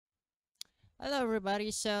Hello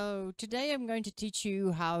everybody, so today I'm going to teach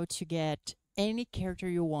you how to get any character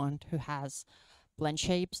you want who has blend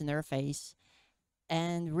shapes in their face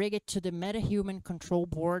and rig it to the Metahuman control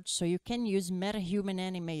board so you can use Metahuman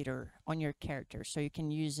Animator on your character. So you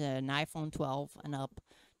can use an iPhone 12 and up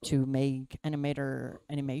to make Animator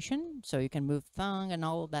animation, so you can move tongue and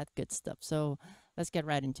all that good stuff. So let's get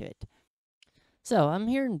right into it. So I'm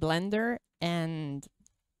here in Blender and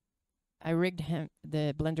I rigged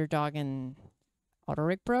the Blender dog in Auto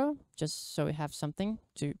Rig Pro, just so we have something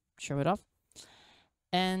to show it off.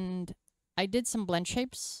 And I did some blend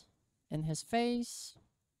shapes in his face,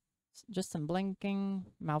 just some blinking,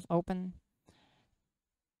 mouth open,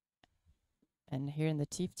 and here in the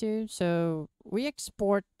teeth too. So we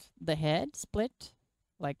export the head split,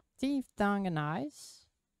 like teeth, tongue, and eyes,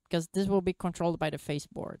 because this will be controlled by the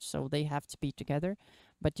Faceboard, so they have to be together.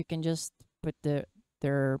 But you can just put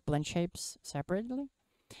their blend shapes separately,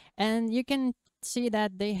 and you can see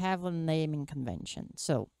that they have a naming convention.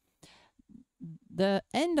 So the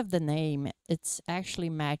end of the name, it's actually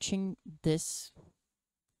matching this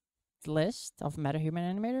list of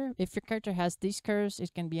Metahuman Animator. If your character has these curves,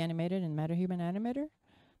 it can be animated in Metahuman Animator.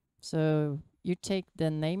 So you take the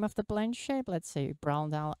name of the blend shape, let's say brown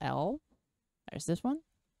down L. There's this one.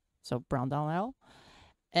 So brown down L.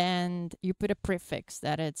 And you put a prefix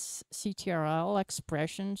that it's CTRL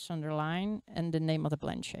expressions underline and the name of the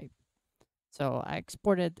blend shape. So I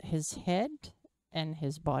exported his head and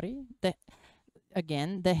his body.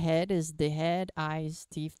 Again, the head is the head, eyes,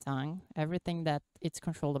 teeth, tongue, everything that it's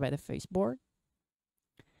controlled by the Faceboard.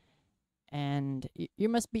 And you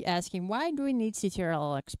must be asking, why do we need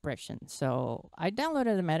CTRL expression? So I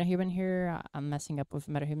downloaded a Metahuman here. I'm messing up with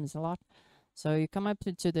Metahumans a lot. So you come up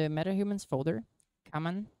to the Metahumans folder,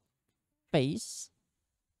 common, face,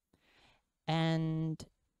 and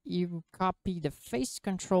you copy the face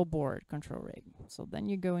control board, control rig. So then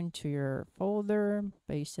you go into your folder,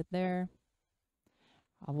 paste it there.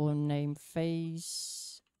 I will name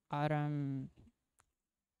face item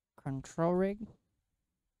control rig,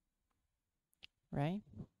 right?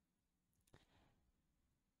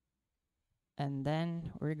 And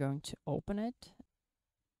then we're going to open it.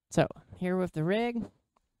 So here with the rig,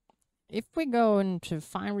 if we go into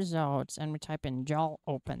find results and we type in jaw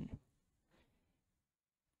open,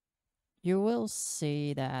 you will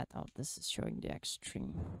see that, oh, this is showing the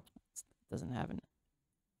extreme. It doesn't have an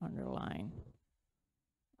underline.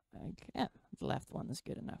 Yeah, the left one is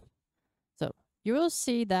good enough. So you will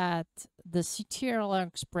see that the CTRL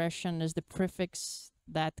expression is the prefix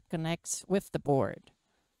that connects with the board.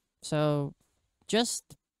 So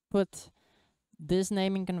just put this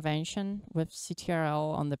naming convention with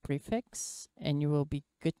CTRL on the prefix and you will be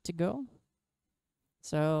good to go.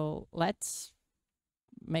 So let's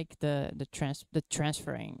make the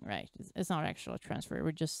transferring, right? It's not actually a transfer,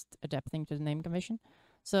 we're just adapting to the name convention.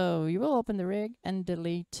 So you will open the rig and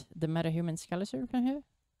delete the Metahuman skeleton from here.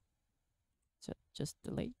 So just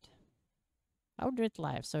delete. I'll do it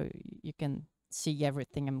live so you can see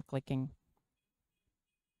everything I'm clicking,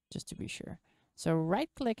 just to be sure. So right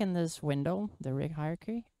click in this window, the rig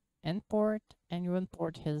hierarchy, import, and you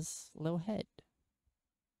import his little head,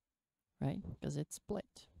 right? Because it's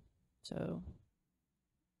split. So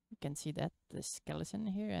you can see that the skeleton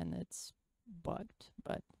here and it's bugged,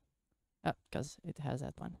 but because it has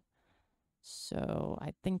that one. So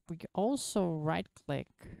I think we also right click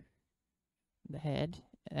the head,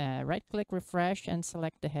 right click refresh and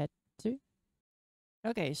select the head too.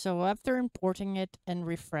 Okay, so after importing it and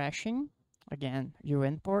refreshing, again, you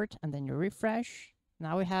import and then you refresh.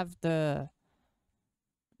 Now we have the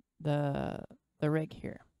rig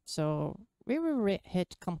here. So we will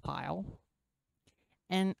hit compile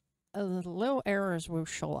and little errors will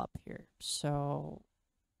show up here. So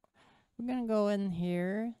we're gonna go in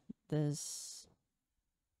here. This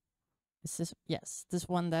is, yes, this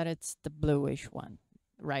one that it's the bluish one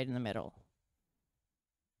right in the middle.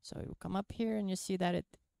 So you come up here and you see that it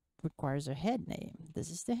requires a head name. This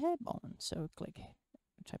is the head bone. So click,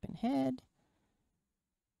 type in head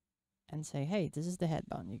and say, hey, this is the head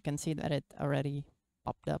bone. You can see that it already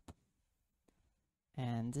popped up.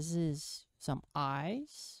 And this is some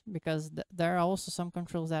eyes, because there are also some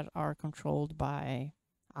controls that are controlled by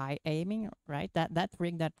eye aiming, right? That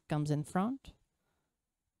rig that comes in front.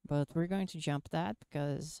 But we're going to jump that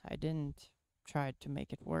because I didn't try to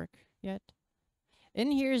make it work yet. In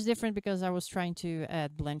here is different because I was trying to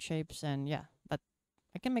add blend shapes, and yeah, but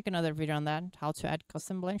I can make another video on that, how to add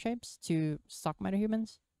custom blend shapes to stock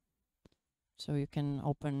Metahumans. So you can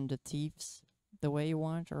open the teeth the way you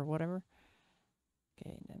want or whatever.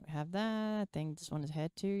 Okay, then we have that. I think this one is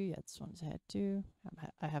head too. Yeah, this one is head too.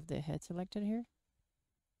 I have the head selected here.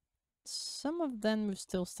 Some of them will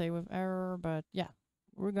still stay with error, but yeah,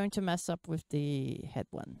 we're going to mess up with the head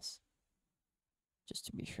ones, just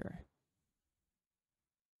to be sure.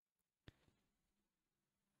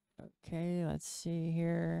 Okay, let's see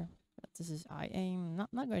here. This is aim.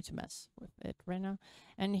 Not going to mess with it right now.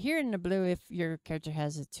 And here in the blue, if your character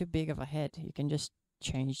has too big of a head, you can just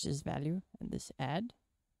change this value and this add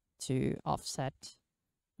to offset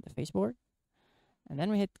the Faceboard. And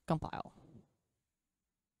then we hit compile.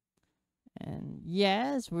 And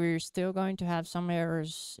yes, we're still going to have some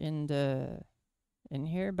errors in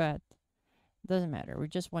here, but it doesn't matter. We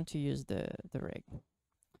just want to use the rig.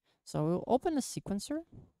 So we'll open a sequencer.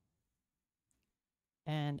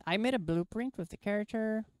 And I made a blueprint with the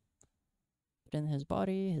character. Put in his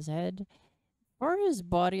body, his head. For his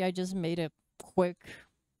body, I just made a quick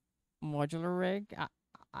modular rig.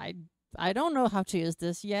 I don't know how to use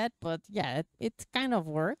this yet, but yeah, it kind of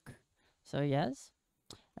work. So yes.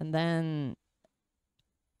 And then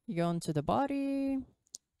you go into the body,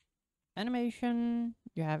 animation,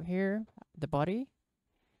 you have here the body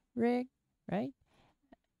rig, right?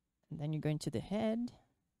 And then you go into the head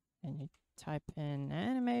and you type in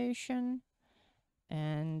animation,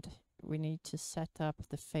 and we need to set up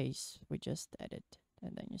the face we just added,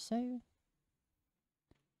 and then you save.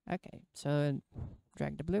 Okay, so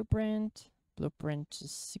drag the blueprint to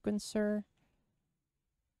sequencer,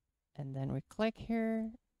 and then we click here,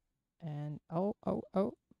 and oh,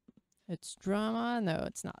 it's drama. No,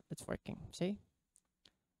 it's not. It's working. See?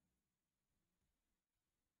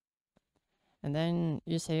 And then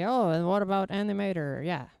you say, oh, and what about Animator?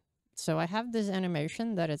 Yeah. So I have this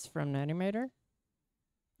animation that it's from Animator.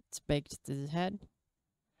 It's baked to the head.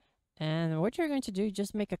 And what you're going to do,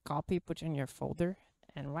 just make a copy, put in your folder,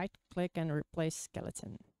 and right click and replace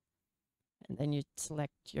skeleton. And then you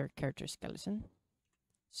select your character skeleton,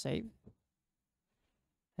 save.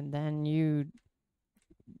 And then you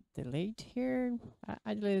delete here.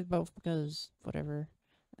 I deleted both because whatever.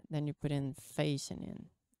 Then you put in face and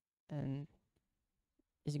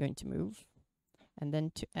it's going to move. And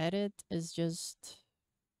then to edit is just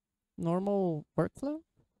normal workflow.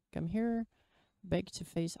 Come here, bake to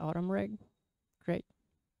face autumn rig. Great.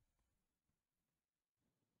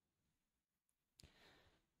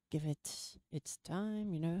 Give it its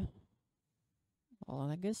time, you know, all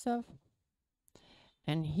that good stuff.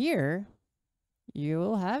 And here you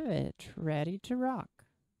will have it ready to rock.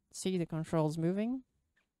 See the controls moving.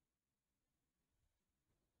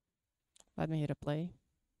 Let me hit a play.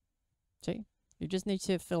 See? You just need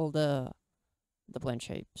to fill the blend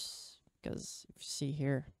shapes, because if you see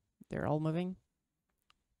here, they're all moving.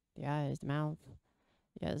 The eyes, the mouth.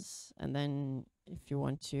 Yes. And then if you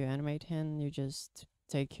want to animate him, you just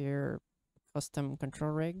take your custom control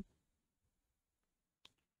rig.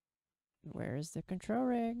 Where is the control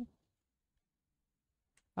rig?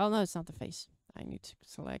 Oh no, it's not the face. I need to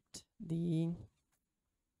select the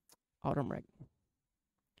autumn rig.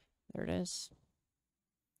 There it is.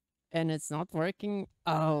 And it's not working.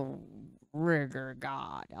 Oh, rigor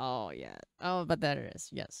God. Oh yeah. Oh, but there it is.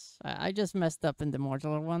 Yes. I just messed up in the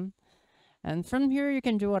modular one. And from here you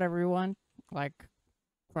can do whatever you want, like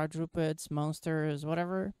quadrupeds, monsters,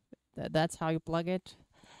 whatever. That's how you plug it.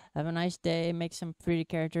 Have a nice day. Make some pretty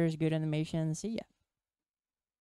characters, good animation. See ya.